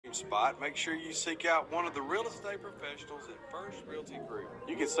spot, make sure you seek out one of the real estate professionals at First Realty Group.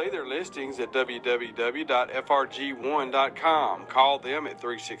 You can see their listings at www.frg1.com. Call them at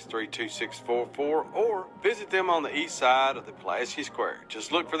 363-2644 or visit them on the east side of the Pulaski Square.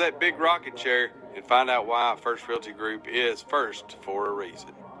 Just look for that big rocking chair and find out why First Realty Group is first for a reason.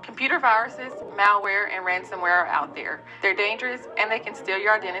 Computer viruses, malware, and ransomware are out there. They're dangerous and they can steal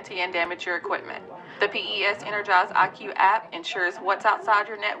your identity and damage your equipment. The PES Energize IQ app ensures what's outside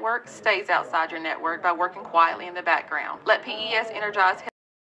your network stays outside your network by working quietly in the background. Let PES Energize help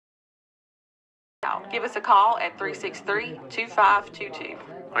out. Give us a call at 363-2522.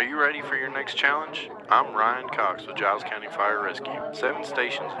 Are you ready for your next challenge? I'm Ryan Cox with Giles County Fire Rescue. 7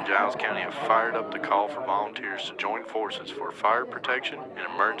 stations in Giles County have fired up the call for volunteers to join forces for fire protection and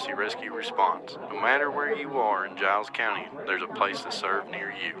emergency rescue response. No matter where you are in Giles County, there's a place to serve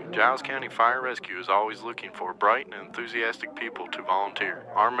near you. Giles County Fire Rescue is always looking for bright and enthusiastic people to volunteer.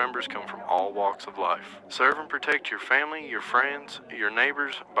 Our members come from all walks of life. Serve and protect your family, your friends, your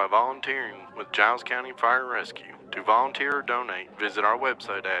neighbors by volunteering with Giles County Fire Rescue. To volunteer or donate, visit our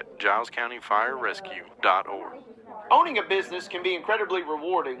website at gilescountyfirerescue.org. Owning a business can be incredibly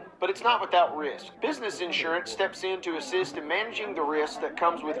rewarding, but it's not without risk. Business insurance steps in to assist in managing the risk that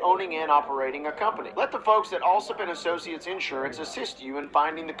comes with owning and operating a company. Let the folks at Alsop & Associates Insurance assist you in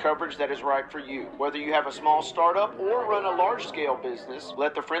finding the coverage that is right for you. Whether you have a small startup or run a large-scale business,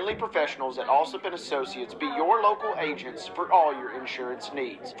 let the friendly professionals at Alsop & Associates be your local agents for all your insurance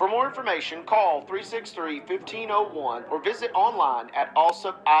needs. For more information, call 363-1501 or visit online at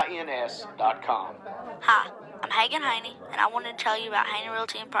alsopins.com. Hi, I'm Hagen Haney, and I wanted to tell you about Haney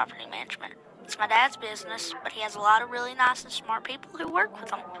Realty and Property Management. It's my dad's business, but he has a lot of really nice and smart people who work with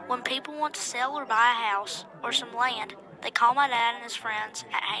him. When people want to sell or buy a house or some land, they call my dad and his friends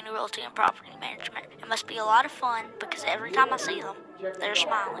at Haney Realty and Property Management. It must be a lot of fun because every time I see them, they're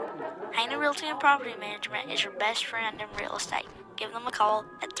smiling. Haney Realty and Property Management is your best friend in real estate. Give them a call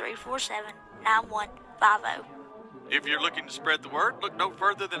at 347-9150. If you're looking to spread the word, look no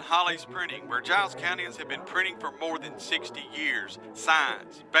further than Holly's Printing, where Giles Countyans have been printing for more than 60 years.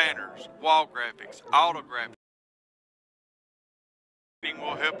 Signs, banners, wall graphics, auto graphics.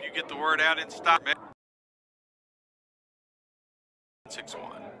 Will help you get the word out in style.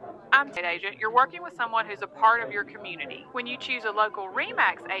 61. I'm a state agent. You're working with someone who's a part of your community. When you choose a local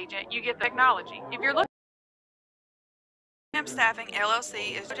RE/MAX agent, you get the technology. If you're looking Staffing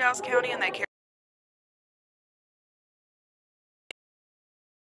LLC is Giles County, and they carry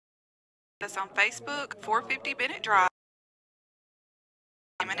us on Facebook, 450 Bennett Drive,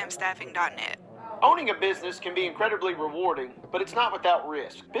 mnmstaffing.net. Owning a business can be incredibly rewarding, but it's not without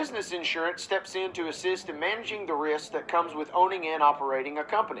risk. Business insurance steps in to assist in managing the risk that comes with owning and operating a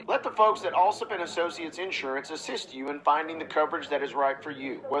company. Let the folks at Alsop & Associates Insurance assist you in finding the coverage that is right for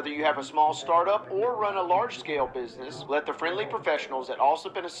you. Whether you have a small startup or run a large-scale business, let the friendly professionals at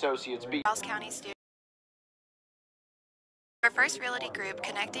Alsop & Associates be Giles County Student. Our First Realty Group,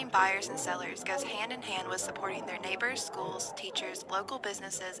 connecting buyers and sellers, goes hand in hand with supporting their neighbors, schools, teachers, local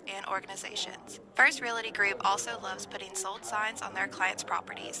businesses, and organizations. First Realty Group also loves putting sold signs on their clients'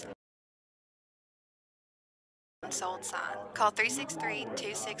 properties. Sold sign. Call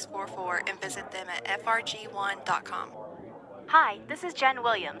 363-2644 and visit them at frg1.com. Hi, this is Jen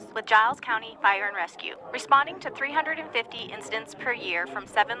Williams with Giles County Fire and Rescue. Responding to 350 incidents per year from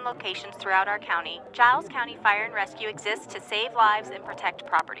 7 locations throughout our county, Giles County Fire and Rescue exists to save lives and protect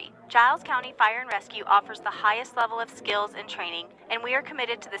property. Giles County Fire and Rescue offers the highest level of skills and training, and we are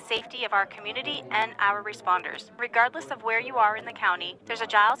committed to the safety of our community and our responders. Regardless of where you are in the county, there's a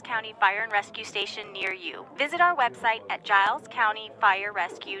Giles County Fire and Rescue station near you. Visit our website at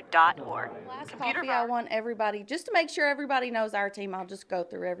gilescountyfirerescue.org. Last coffee, I want everybody, just to make sure everybody knows our team, I'll just go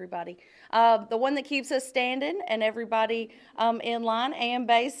through everybody. The one that keeps us standing and everybody in line, Ann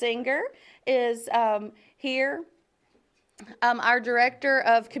Bay Singer, is here. Our Director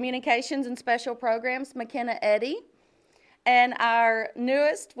of Communications and Special Programs, McKenna Eddy. And our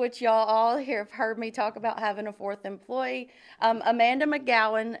newest, which y'all all here have heard me talk about having a 4th employee, Amanda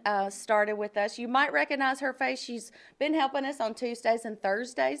McGowan started with us. You might recognize her face. She's been helping us on Tuesdays and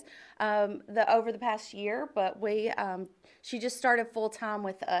Thursdays over the past year, but she just started full-time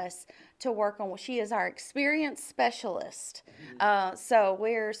with us to work on. She is our experience specialist. So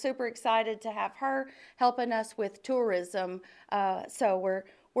we're super excited to have her helping us with tourism. So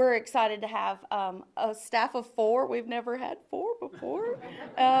we're excited to have a staff of 4. We've never had 4 before.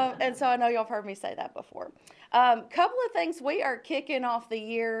 And so I know y'all have heard me say that before. Couple of things. We are kicking off the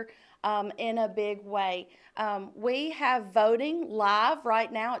year in a big way. We have voting live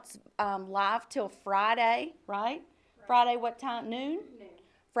right now. It's live till Friday, right? Friday, what time? Noon?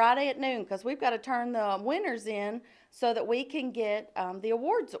 Friday at noon, because we've got to turn the winners in so that we can get the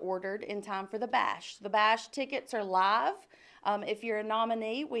awards ordered in time for the bash. The bash tickets are live. If you're a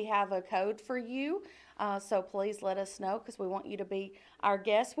nominee, we have a code for you. So please let us know, because we want you to be our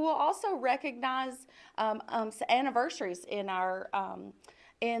guest. We'll also recognize anniversaries in our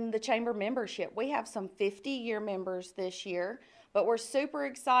in the chamber membership. We have some 50-year members this year, but we're super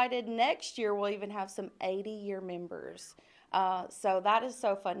excited. Next year, we'll even have some 80-year members. So that is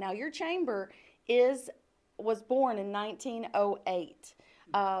so fun. Now, your chamber was born in 1908.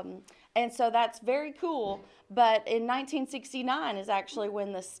 And so that's very cool. But in 1969 is actually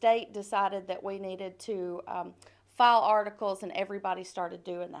when the state decided that we needed to file articles, and everybody started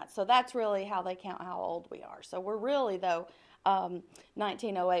doing that. So that's really how they count how old we are. So we're really, though,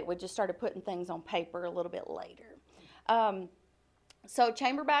 1908. We just started putting things on paper a little bit later. So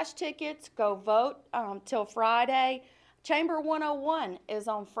Chamber Bash tickets, go vote till Friday. Chamber 101 is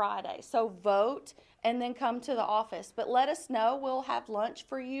on Friday. So vote and then come to the office. But let us know. We'll have lunch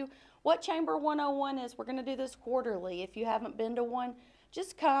for you. What Chamber 101 is, we're going to do this quarterly. If you haven't been to one,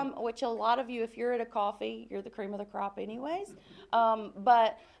 just come, which a lot of you, if you're at a coffee, you're the cream of the crop anyways.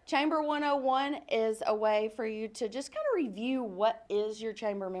 But Chamber 101 is a way for you to just kind of review what is your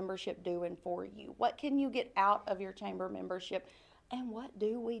chamber membership doing for you. What can you get out of your chamber membership, and what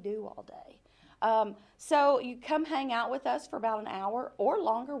do we do all day? So you come hang out with us for about an hour or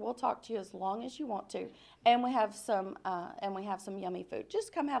longer. We'll talk to you as long as you want to, and we have some yummy food.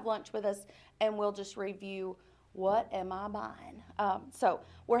 Just come have lunch with us, and we'll just review what am I buying. So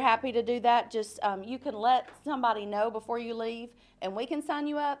we're happy to do that. Just you can let somebody know before you leave, and we can sign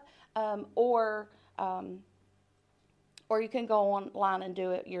you up, or you can go online and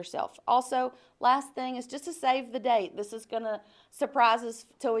do it yourself. Also, last thing is just to save the date. This is going to surprise us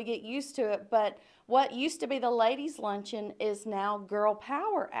till we get used to it, but what used to be the ladies' luncheon is now Girl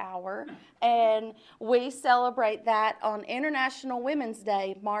Power Hour, and we celebrate that on International Women's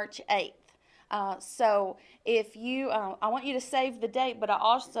Day, March 8th. So if you, I want you to save the date, but I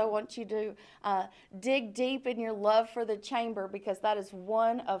also want you to dig deep in your love for the chamber, because that is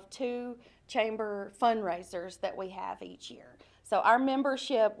one of 2 chamber fundraisers that we have each year. So our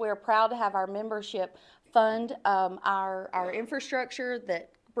membership, we're proud to have our membership fund our infrastructure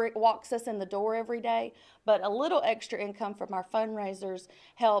that walks us in the door every day, but a little extra income from our fundraisers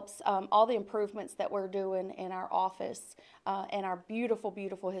helps all the improvements that we're doing in our office and our beautiful,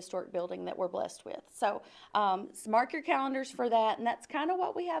 beautiful historic building that we're blessed with. So mark your calendars for that, and that's kind of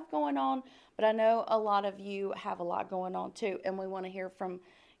what we have going on, but I know a lot of you have a lot going on too, and we want to hear from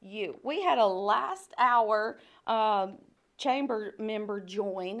you. We had a last hour chamber member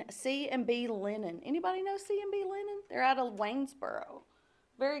join, C&B Linen. Anybody know C&B Linen? They're out of Waynesboro.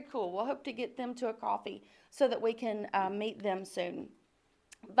 Very cool. We'll hope to get them to a coffee so that we can meet them soon.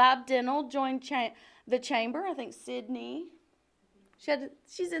 Vibe Dental joined the chamber. I think Sydney.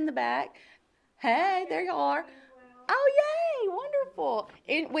 She's in the back. Hey, there you are. Oh, yay. Wonderful.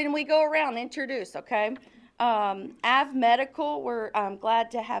 When we go around, introduce, okay? Av Medical, we're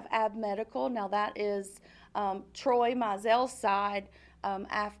glad to have Av Medical. Now that is Troy Mizell's side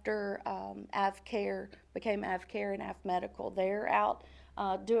after AvCare became AvCare and Av Medical. They're out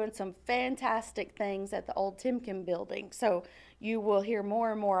doing some fantastic things at the old Timken building. So you will hear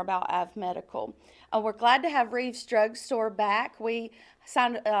more and more about Av Medical. We're glad to have Reeves Drugstore back. We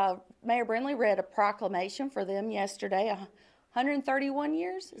signed, Mayor Brindley read a proclamation for them yesterday. 131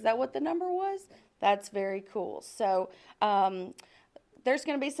 years, is that what the number was? That's very cool. So there's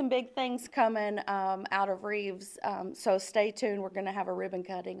going to be some big things coming out of Reeves, so stay tuned. We're going to have a ribbon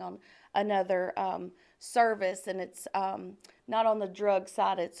cutting on another service, and it's not on the drug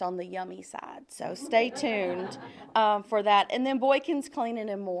side, it's on the yummy side. So stay tuned for that. And then Boykins Cleaning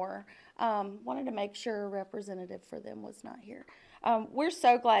and More. Wanted to make sure a representative for them was not here. We're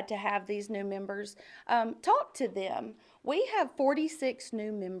so glad to have these new members. Talk to them. We have 46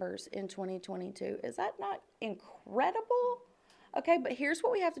 new members in 2022. Is that not incredible? Okay, but here's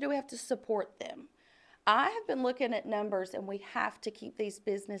what we have to do. We have to support them. I have been looking at numbers, and we have to keep these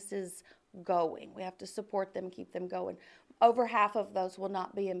businesses going. We have to support them, keep them going. Over half of those will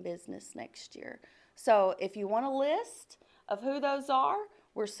not be in business next year. So if you want a list of who those are,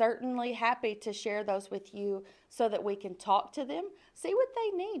 we're certainly happy to share those with you so that we can talk to them, see what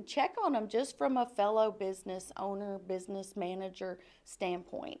they need, check on them just from a fellow business owner, business manager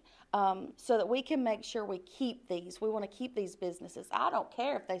standpoint, so that we can make sure we keep these. We want to keep these businesses. I don't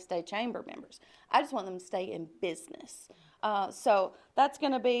care if they stay chamber members. I just want them to stay in business. So that's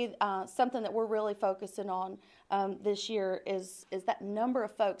going to be something that we're really focusing on this year is that number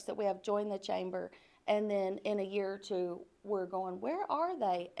of folks that we have joined the chamber, and then in a year or two, we're going, where are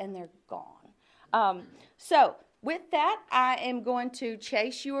they? And they're gone. So with that, I am going to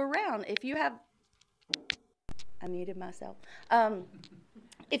chase you around. If you have, I muted myself.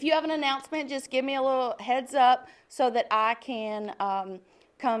 If you have an announcement, just give me a little heads up so that I can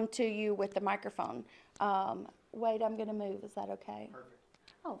come to you with the microphone. Wait, I'm going to move. Is that okay? Perfect.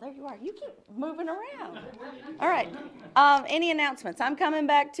 Oh, there you are. You keep moving around. All right. Any announcements? I'm coming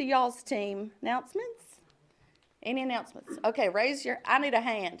back to y'all's team. Announcements? Any announcements? Okay, raise your, I need a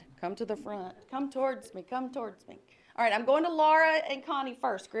hand. Come to the front. Come towards me. Come towards me. All right, I'm going to Laura and Connie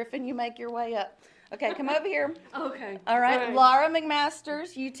first. Griffin, you make your way up. Okay, come over here. Okay. All right, Laura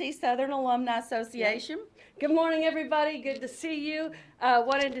McMasters, UT Southern Alumni Association. Good morning, everybody. Good to see you.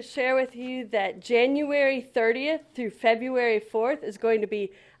 Wanted to share with you that January 30th through February 4th is going to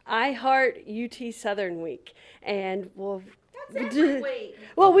be I Heart UT Southern Week. And we'll Every week.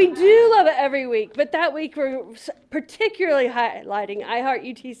 Well, we do love it every week, but that week we're particularly highlighting I Heart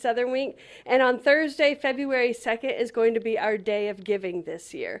UT Southern Week. And on Thursday, February 2nd, is going to be our day of giving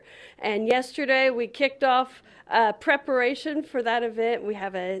this year. And yesterday we kicked off preparation for that event. We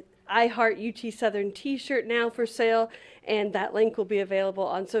have a I Heart UT Southern t-shirt now for sale, and that link will be available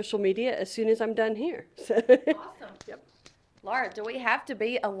on social media as soon as I'm done here. Awesome. Yep. Laura, do we have to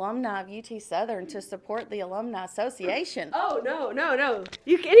be alumni of UT Southern to support the Alumni Association? Oh, no.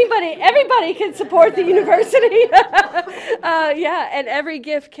 Everybody can support the university. Yeah, and every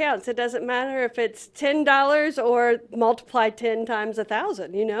gift counts. It doesn't matter if it's $10 or multiply 10 times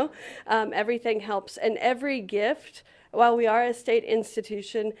 1,000, you know. Everything helps, and every gift, while we are a state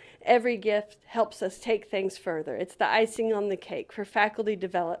institution, every gift helps us take things further. It's the icing on the cake for faculty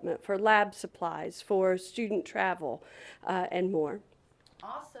development, for lab supplies, for student travel, and more.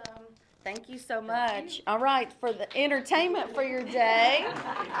 Awesome. Thank you so much. All right, for the entertainment for your day,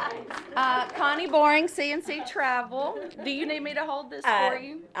 Connie Boring, CNC Travel. Do you need me to hold this for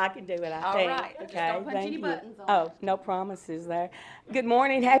you? I can do it, I All think. right. Okay, Just don't punch thank any you. buttons on Oh, no promises there. Good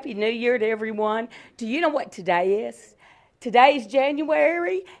morning. Happy New Year to everyone. Do you know what today is? Today is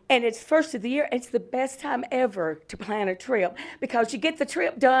January, and it's first of the year. It's the best time ever to plan a trip because you get the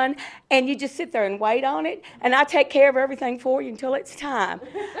trip done, and you just sit there and wait on it, and I take care of everything for you until it's time.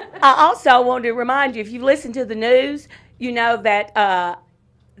 I also wanted to remind you, if you've listened to the news, you know that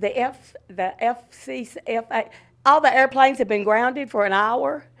the FCFA, all the airplanes have been grounded for an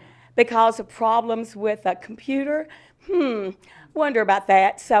hour because of problems with a computer. Wonder about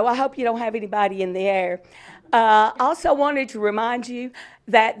that. So I hope you don't have anybody in the air. Also wanted to remind you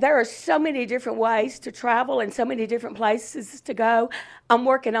that there are so many different ways to travel and so many different places to go. I'm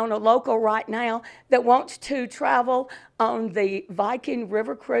working on a local right now that wants to travel on the Viking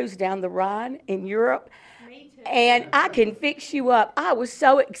River cruise down the Rhine in Europe. Me too. And I can fix you up. I was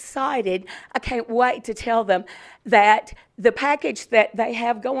so excited. I can't wait to tell them that the package that they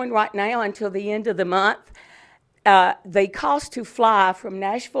have going right now until the end of the month, the cost to fly from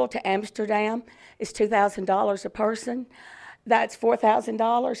Nashville to Amsterdam is $2,000 a person. That's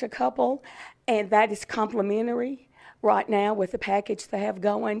 $4,000 a couple, and that is complimentary right now with the package they have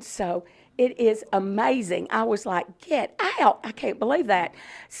going. So it is amazing. I was like, get out. I can't believe that.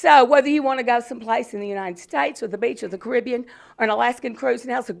 So whether you want to go someplace in the United States or the beach or the Caribbean or an Alaskan cruise,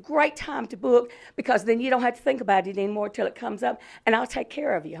 now's a great time to book because then you don't have to think about it anymore till it comes up, and I'll take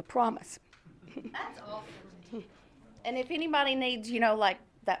care of you, I promise. That's awesome. And if anybody needs, you know, like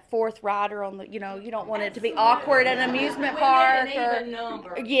that fourth rider on the, you know, you don't want it to be awkward at an amusement park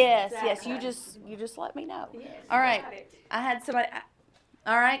or yes, exactly. Yes, you just let me know. Yes, all right. I had somebody.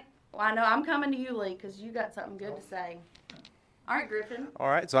 All right. Well, I know I'm coming to you, Lee, because you got something good to say. All right, Griffin. All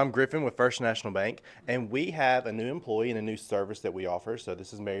right, so I'm Griffin with First National Bank, and we have a new employee and a new service that we offer. So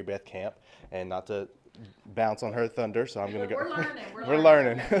this is Mary Beth Camp, and not to bounce on her thunder, so I'm going to go. We're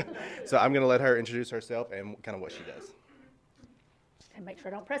learning. So I'm going to let her introduce herself and kind of what she does. And make sure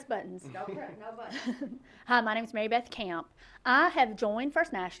I don't press buttons. No buttons. Hi, my name is Mary Beth Camp. I have joined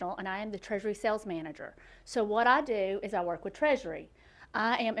First National, and I am the Treasury Sales Manager. So what I do is I work with Treasury.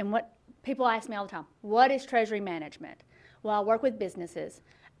 And what people ask me all the time, what is Treasury Management? Well, I work with businesses,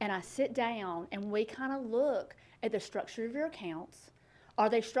 and I sit down, and we kind of look at the structure of your accounts. Are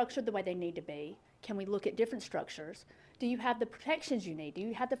they structured the way they need to be? Can we look at different structures? Do you have the protections you need? Do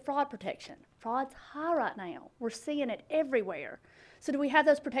you have the fraud protection? Fraud's high right now. We're seeing it everywhere. So do we have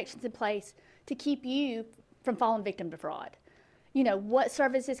those protections in place to keep you from falling victim to fraud? You know, what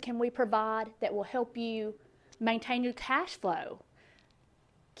services can we provide that will help you maintain your cash flow?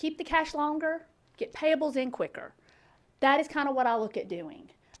 Keep the cash longer, get payables in quicker. That is kind of what I look at doing.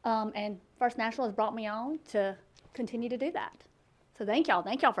 And First National has brought me on to continue to do that. So thank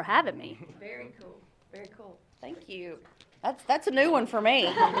y'all for having me. Very cool, very cool. Thank you. That's a new one for me.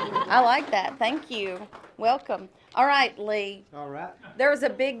 I like that. Thank you. Welcome. All right, Lee. All right. There was a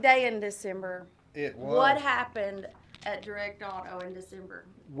big day in December. It was. What happened at Direct Auto in December?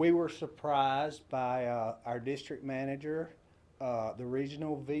 We were surprised by our district manager, the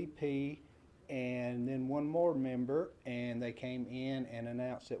regional VP, and then one more member, and they came in and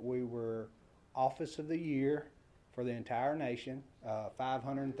announced that we were Office of the Year for the entire nation,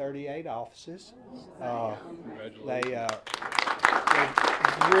 538 offices. They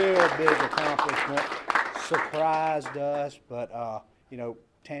real big accomplishment, surprised us, but you know,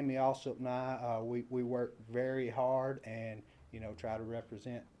 Tammy Alsop and I, we worked very hard and, you know, try to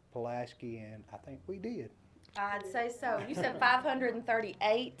represent Pulaski, and I think we did. I'd say so. You said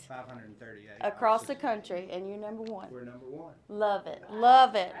 538 538 across the country, and you're number one. We're number one. Love it.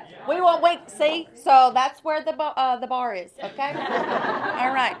 Love it. We won't wait. See? So that's where the bar is, okay?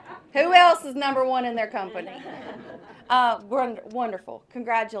 All right. Who else is number one in their company? Wonderful.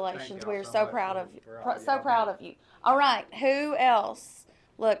 Congratulations. We are so proud of you. So proud of you. All right. Who else?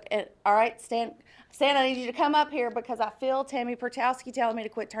 Look, all right, Stan, I need you to come up here because I feel Tammy Pertowski telling me to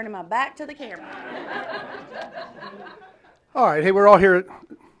quit turning my back to the camera. All right, hey, we're all here.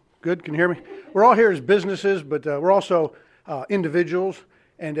 Good, can you hear me? We're all here as businesses, but we're also individuals.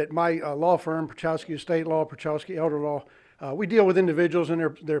 And at my law firm, Pertowski Estate Law, Pertowski Elder Law, we deal with individuals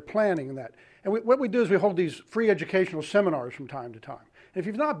and their planning and that. And what we do is we hold these free educational seminars from time to time. And if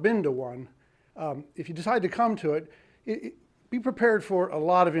you've not been to one, if you decide to come to it, be prepared for a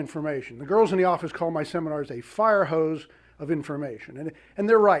lot of information. The girls in the office call my seminars a fire hose of information. And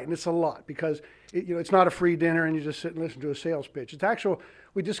they're right, and it's a lot because it's not a free dinner and you just sit and listen to a sales pitch. It's actual,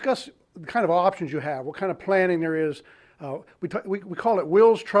 we discuss the kind of options you have, what kind of planning there is. We call it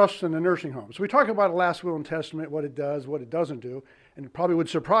wills, trusts, and the nursing home. So we talk about a last will and testament, what it does, what it doesn't do, and it probably would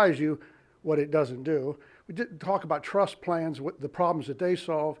surprise you what it doesn't do. We did talk about trust plans, what the problems that they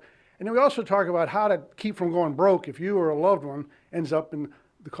solve. And then we also talk about how to keep from going broke if you or a loved one ends up in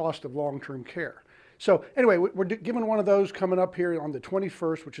the cost of long-term care. So anyway, we're giving one of those coming up here on the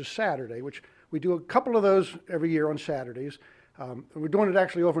 21st, which is Saturday, which we do a couple of those every year on Saturdays. We're doing it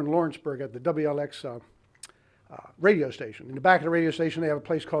actually over in Lawrenceburg at the WLX radio station. In the back of the radio station, they have a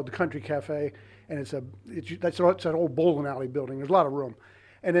place called the Country Cafe, and it's that old bowling alley building. There's a lot of room.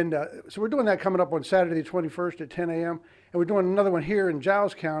 And then, so we're doing that coming up on Saturday the 21st at 10 a.m. And we're doing another one here in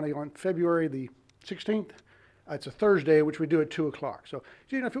Giles County on February the 16th. It's a Thursday, which we do at 2 o'clock. So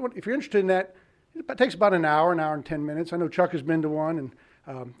if you're interested in that, it takes about an hour and 10 minutes. I know Chuck has been to one,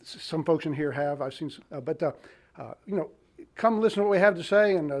 and some folks in here have. I've seen, come listen to what we have to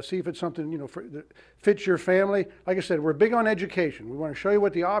say and see if it's something, that fits your family. Like I said, we're big on education. We want to show you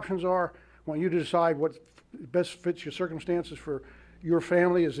what the options are. We want you to decide what best fits your circumstances for your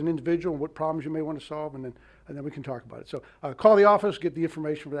family as an individual and what problems you may want to solve, and then we can talk about it. So call the office, get the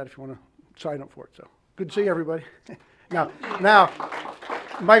information for that if you want to sign up for it. So good to see everybody. Now,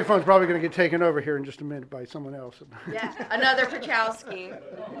 the microphone's probably going to get taken over here in just a minute by someone else. Yeah, another Pertowski.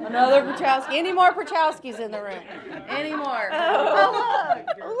 Another Pertowski. Any more Pertowskis in the room? Any more? Oh,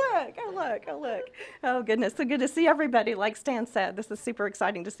 look. Oh, goodness. So good to see everybody. Like Stan said, this is super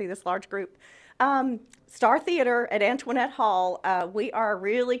exciting to see this large group. Star Theater at Antoinette Hall, we are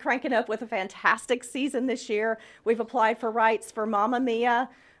really cranking up with a fantastic season this year. We've applied for rights for Mamma Mia,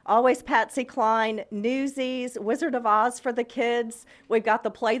 Always Patsy Cline, Newsies, Wizard of Oz for the kids. We've got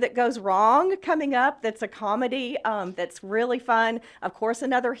The Play That Goes Wrong coming up. That's a comedy that's really fun. Of course,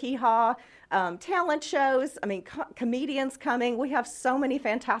 another hee-haw. Talent shows, comedians coming. We have so many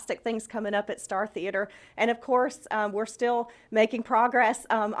fantastic things coming up at Star Theater. And of course, we're still making progress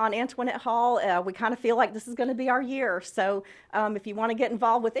on Antoinette Hall. We kind of feel like this is going to be our year. So if you want to get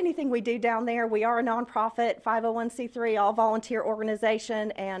involved with anything we do down there, we are a nonprofit, 501c3, all volunteer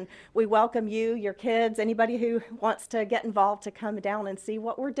organization. And we welcome you, your kids, anybody who wants to get involved to come down and see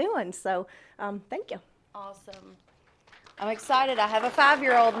what we're doing. So thank you. Awesome. I'm excited. I have a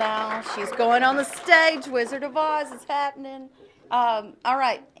 5-year-old now. She's going on the stage. Wizard of Oz is happening. All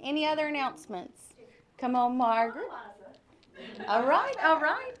right. Any other announcements? Come on, Margaret. All right.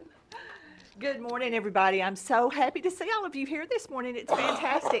 Good morning, everybody. I'm so happy to see all of you here this morning. It's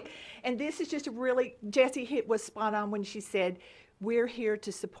fantastic. And this is just Jessie was spot on when she said, we're here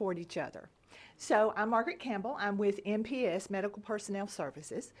to support each other. So I'm Margaret Campbell. I'm with MPS, Medical Personnel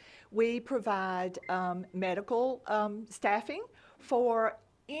Services. We provide medical staffing for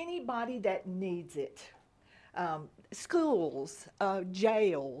anybody that needs it. Schools,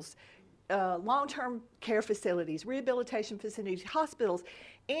 jails, long-term care facilities, rehabilitation facilities, hospitals,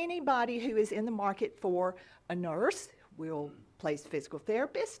 anybody who is in the market for a nurse. We'll place physical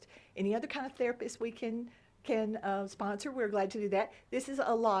therapist, any other kind of therapist we can can sponsor, we're glad to do that. This is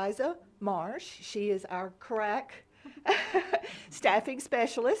Eliza Marsh. She is our crack staffing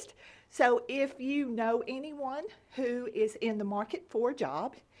specialist. So if you know anyone who is in the market for a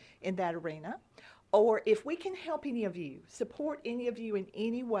job in that arena, or if we can help any of you, support any of you in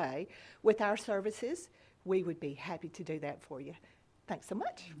any way with our services, we would be happy to do that for you. Thanks so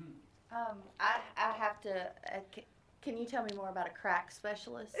much. I have to, can you tell me more about a crack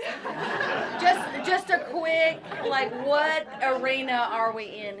specialist? just a quick, like, what arena are we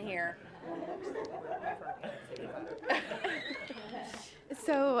in here?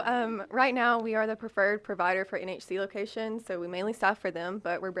 So right now we are the preferred provider for NHC locations, so we mainly staff for them,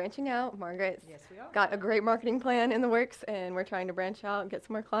 but we're branching out. Margaret's got a great marketing plan in the works, and we're trying to branch out and get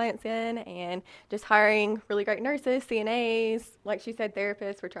some more clients in, and just hiring really great nurses, CNAs, like she said,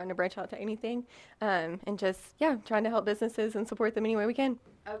 therapists. We're trying to branch out to anything, and just, yeah, trying to help businesses and support them any way we can.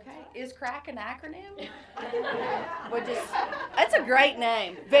 Okay, is crack an acronym? That's a great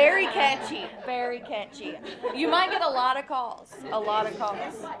name. Very catchy, very catchy. You might get a lot of calls,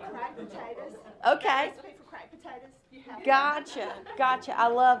 Crack potatoes. Okay. For crack potatoes. Gotcha. I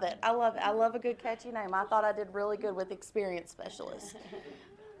love it. I love a good catchy name. I thought I did really good with experience specialists.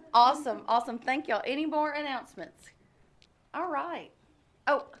 Awesome. Thank y'all. Any more announcements? All right.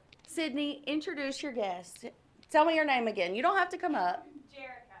 Oh, Sydney, introduce your guest. Tell me your name again. You don't have to come up.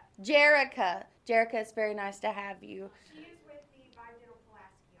 Jerica, it's very nice to have you. She is with the Vive Dental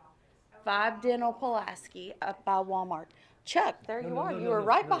Pulaski office. Vive Dental Pulaski up by Walmart. Chuck, there you are. You were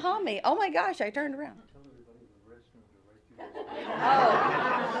right behind me. Oh my gosh, I turned around.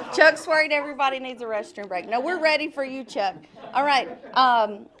 Oh, Chuck's worried everybody needs a restroom break. No, we're ready for you, Chuck. All right.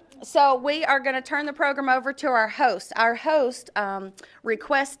 So we are going to turn the program over to our host. Our host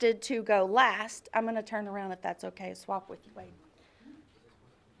requested to go last. I'm going to turn around if that's okay. Swap with you, Wade.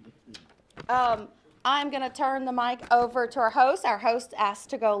 I'm going to turn the mic over to our host. Our host asked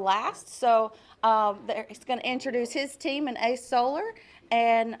to go last, so he's going to introduce his team in Ace Solar.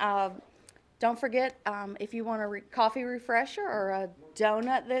 And don't forget, if you want a coffee refresher or a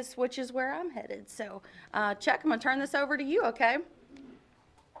donut, which is where I'm headed. So, Chuck, I'm going to turn this over to you, okay?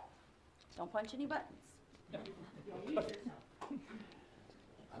 Don't punch any buttons.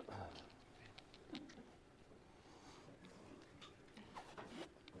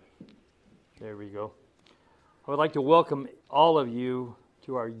 There we go. I would like to welcome all of you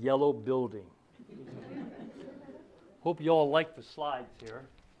to our yellow building. Hope you all like the slides here.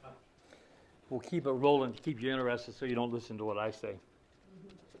 We'll keep it rolling to keep you interested so you don't listen to what I say.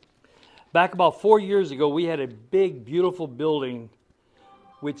 Back about 4 years ago, we had a big, beautiful building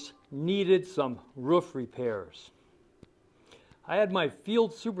which needed some roof repairs. I had my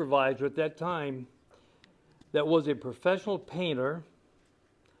field supervisor at that time that was a professional painter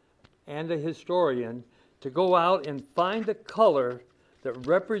and a historian to go out and find a color that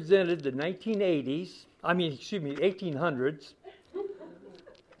represented the 1800s,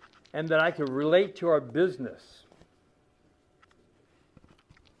 and that I could relate to our business.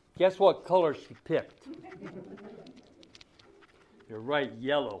 Guess what color she picked? You're right,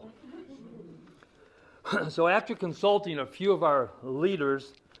 yellow. So after consulting a few of our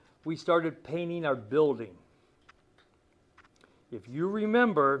leaders, we started painting our building. If you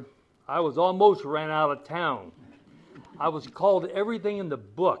remember, I was almost ran out of town. I was called everything in the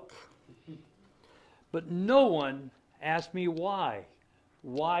book. But no one asked me why.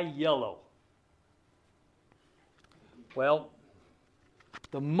 Why yellow? Well,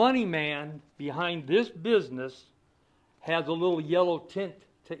 the money man behind this business has a little yellow tint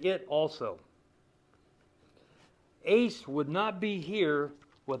to it also. Ace would not be here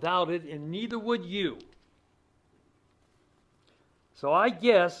without it, and neither would you. So I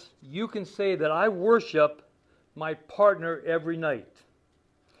guess you can say that I worship my partner every night.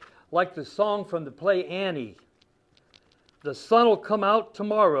 Like the song from the play Annie. The sun will come out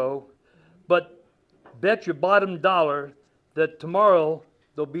tomorrow, but bet your bottom dollar that tomorrow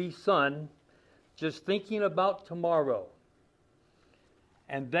there'll be sun, just thinking about tomorrow.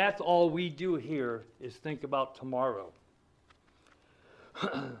 And that's all we do here is think about tomorrow.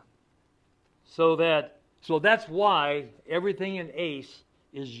 So that's why everything in Ace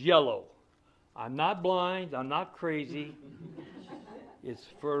is yellow. I'm not blind, I'm not crazy. It's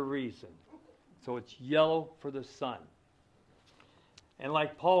for a reason. So it's yellow for the sun. And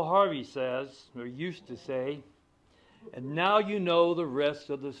like Paul Harvey says, or used to say, and now you know the rest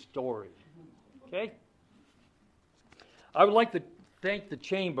of the story. Okay? I would like to thank the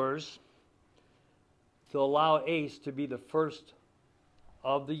Chambers to allow Ace to be the first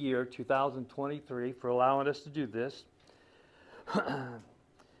of the year, 2023, for allowing us to do this.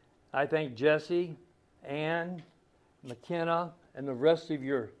 I thank Jesse Ann, McKenna, and the rest of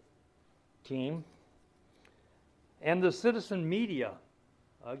your team, and the citizen media.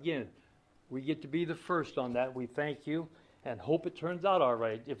 Again, we get to be the first on that. We thank you and hope it turns out all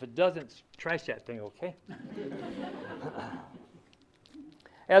right. If it doesn't, trash that thing, okay?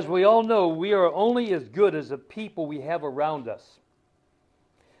 As we all know, we are only as good as the people we have around us.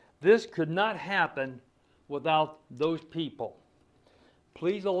 This could not happen without those people.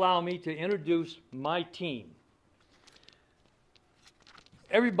 Please allow me to introduce my team.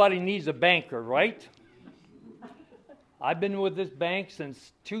 Everybody needs a banker, right? I've been with this bank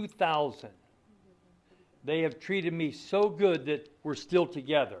since 2000. They have treated me so good that we're still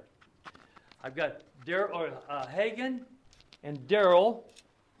together. I've got Hagan and Daryl,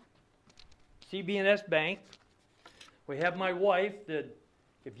 CB&S Bank. We have my wife that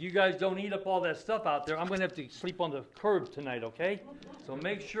if you guys don't eat up all that stuff out there, I'm going to have to sleep on the curb tonight, okay? So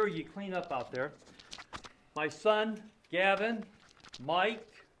make sure you clean up out there. My son, Gavin,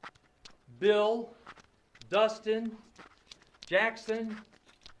 Mike, Bill, Dustin, Jackson,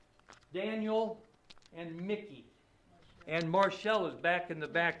 Daniel, and Mickey. And Marshall is back in the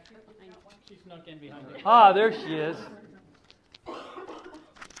back. She snuck in behind me. Ah, there she is.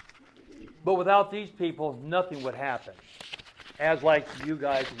 But without these people, nothing would happen, as like you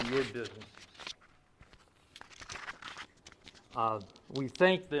guys in your business. We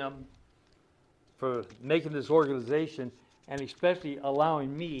thank them for making this organization and especially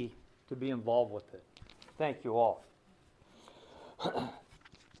allowing me to be involved with it. Thank you all.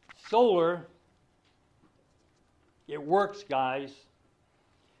 Solar, it works, guys,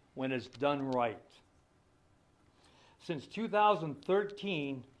 when it's done right. Since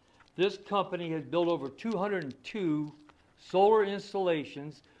 2013, this company has built over 202 solar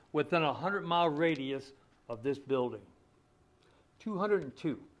installations within a 100-mile radius of this building.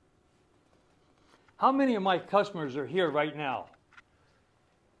 202. How many of my customers are here right now?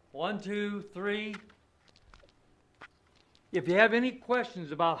 1, 2, 3. If you have any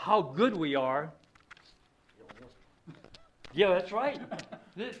questions about how good we are, yeah, that's right.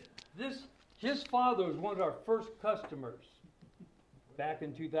 His father was one of our first customers back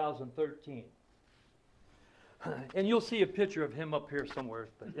in 2013. And you'll see a picture of him up here somewhere,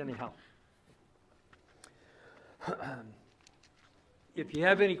 but anyhow. If you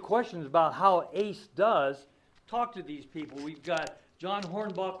have any questions about how ACE does, talk to these people. We've got John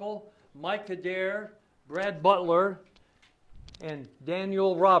Hornbuckle, Mike Adair, Brad Butler, and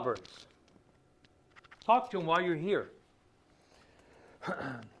Daniel Roberts. Talk to them while you're here.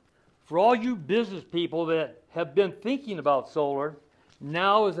 For all you business people that have been thinking about solar,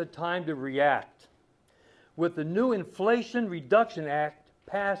 now is the time to react. With the new Inflation Reduction Act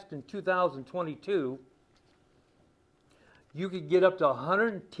passed in 2022, you could get up to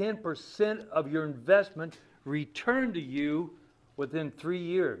 110% of your investment returned to you within 3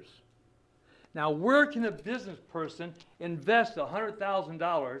 years. Now, where can a business person invest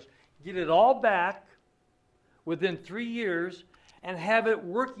 $100,000, get it all back within 3 years, and have it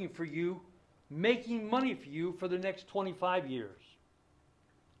working for you, making money for you for the next 25 years?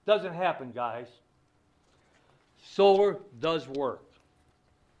 Doesn't happen, guys. Solar does work.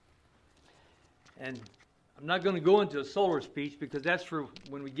 And I'm not going to go into a solar speech because that's for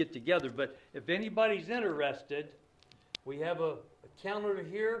when we get together, but if anybody's interested, we have a calendar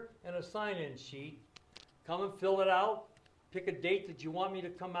here and a sign-in sheet. Come and fill it out. Pick a date that you want me to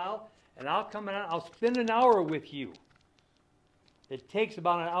come out, and I'll come out. I'll spend an hour with you. It takes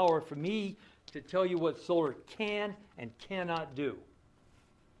about an hour for me to tell you what solar can and cannot do.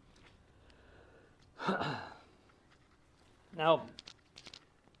 Now,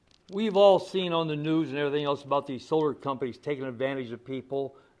 we've all seen on the news and everything else about these solar companies taking advantage of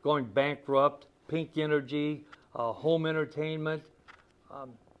people, going bankrupt, Pink Energy, home entertainment.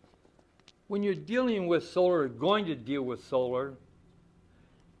 When you're dealing with solar or going to deal with solar,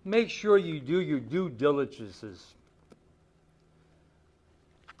 make sure you do your due diligences.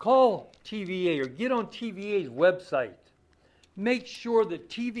 Call TVA or get on TVA's website. Make sure that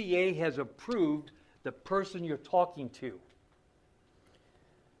TVA has approved the person you're talking to.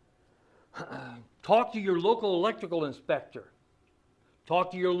 Talk to your local electrical inspector.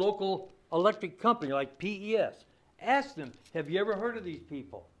 Talk to your local electric company like PES. Ask them, have you ever heard of these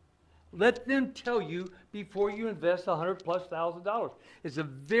people? Let them tell you before you invest $100,000+. It's a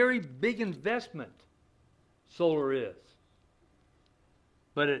very big investment, solar is.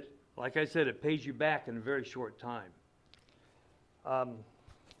 But it, like I said, it pays you back in a very short time.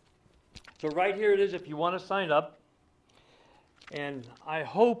 So right here it is if you want to sign up. And I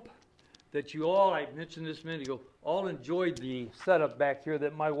hope that you all, I mentioned this a minute ago, all enjoyed the setup back here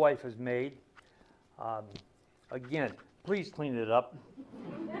that my wife has made. Again, please clean it up.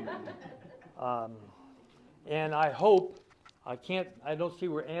 And I hope, I don't see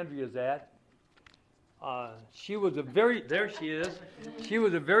where Andrea's at. She was there she is. She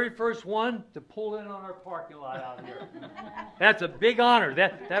was the very first one to pull in on our parking lot out here. That's a big honor.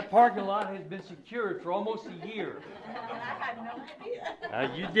 That parking lot has been secured for almost a year. I had no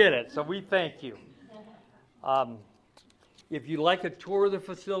idea. You did it, so we thank you. If you'd like a tour of the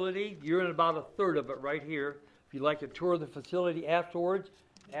facility, you're in about a third of it right here. If you'd like a tour of the facility afterwards,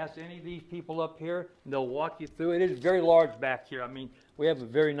 ask any of these people up here, and they'll walk you through. It is very large back here. I mean, we have a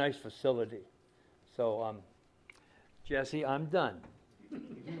very nice facility. So, Jesse, I'm done.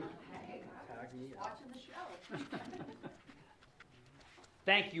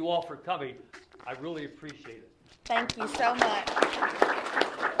 Thank you all for coming. I really appreciate it. Thank you so much.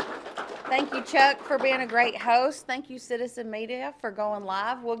 Thank you, Chuck, for being a great host. Thank you, Citizen Media, for going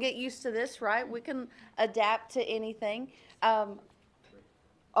live. We'll get used to this, right? We can adapt to anything.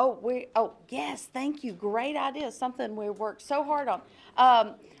 Yes, thank you. Great idea. Something we worked so hard on.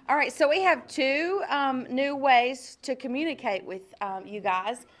 All right, so we have two new ways to communicate with you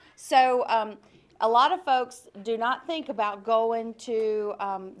guys. So a lot of folks do not think about going to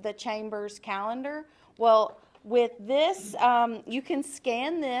the Chamber's calendar. Well, with this, you can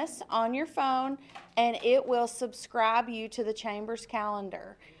scan this on your phone, and it will subscribe you to the Chamber's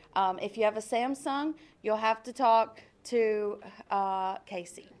calendar. If you have a Samsung, you'll have to talk to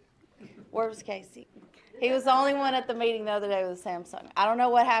Casey. Where was Casey? He was the only one at the meeting the other day with a Samsung. I don't know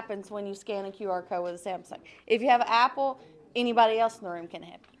what happens when you scan a QR code with a Samsung. If you have Apple, anybody else in the room can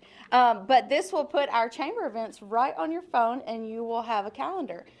help you. But this will put our chamber events right on your phone, and you will have a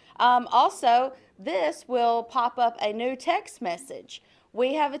calendar. Also, this will pop up a new text message.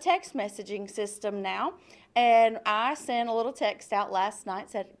 We have a text messaging system now, and I sent a little text out last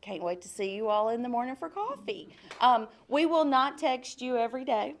night, said, can't wait to see you all in the morning for coffee. We will not text you every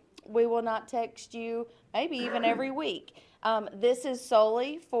day. We will not text you maybe even every week. This is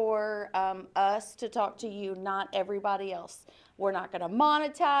solely for us to talk to you, not everybody else. We're not going to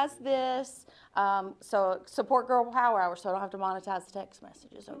monetize this. So support Girl Power Hour, so I don't have to monetize the text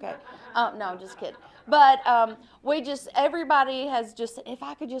messages, okay? No, I'm just kidding. But everybody has just, if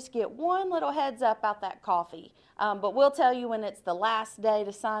I could just get one little heads up about that coffee. But we'll tell you when it's the last day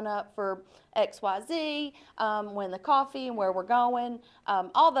to sign up for XYZ, when the coffee and where we're going,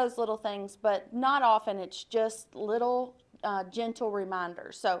 all those little things. But not often, it's just little gentle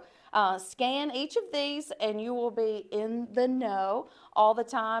reminders. So scan each of these and you will be in the know all the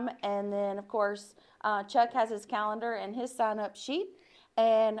time. And then, of course, Chuck has his calendar and his sign-up sheet.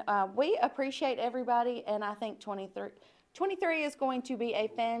 And we appreciate everybody, and I think 23 is going to be a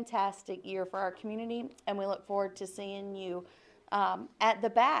fantastic year for our community, and we look forward to seeing you at the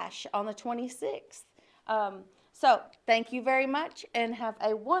Bash on the 26th. So thank you very much, and have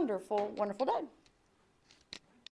a wonderful, wonderful day.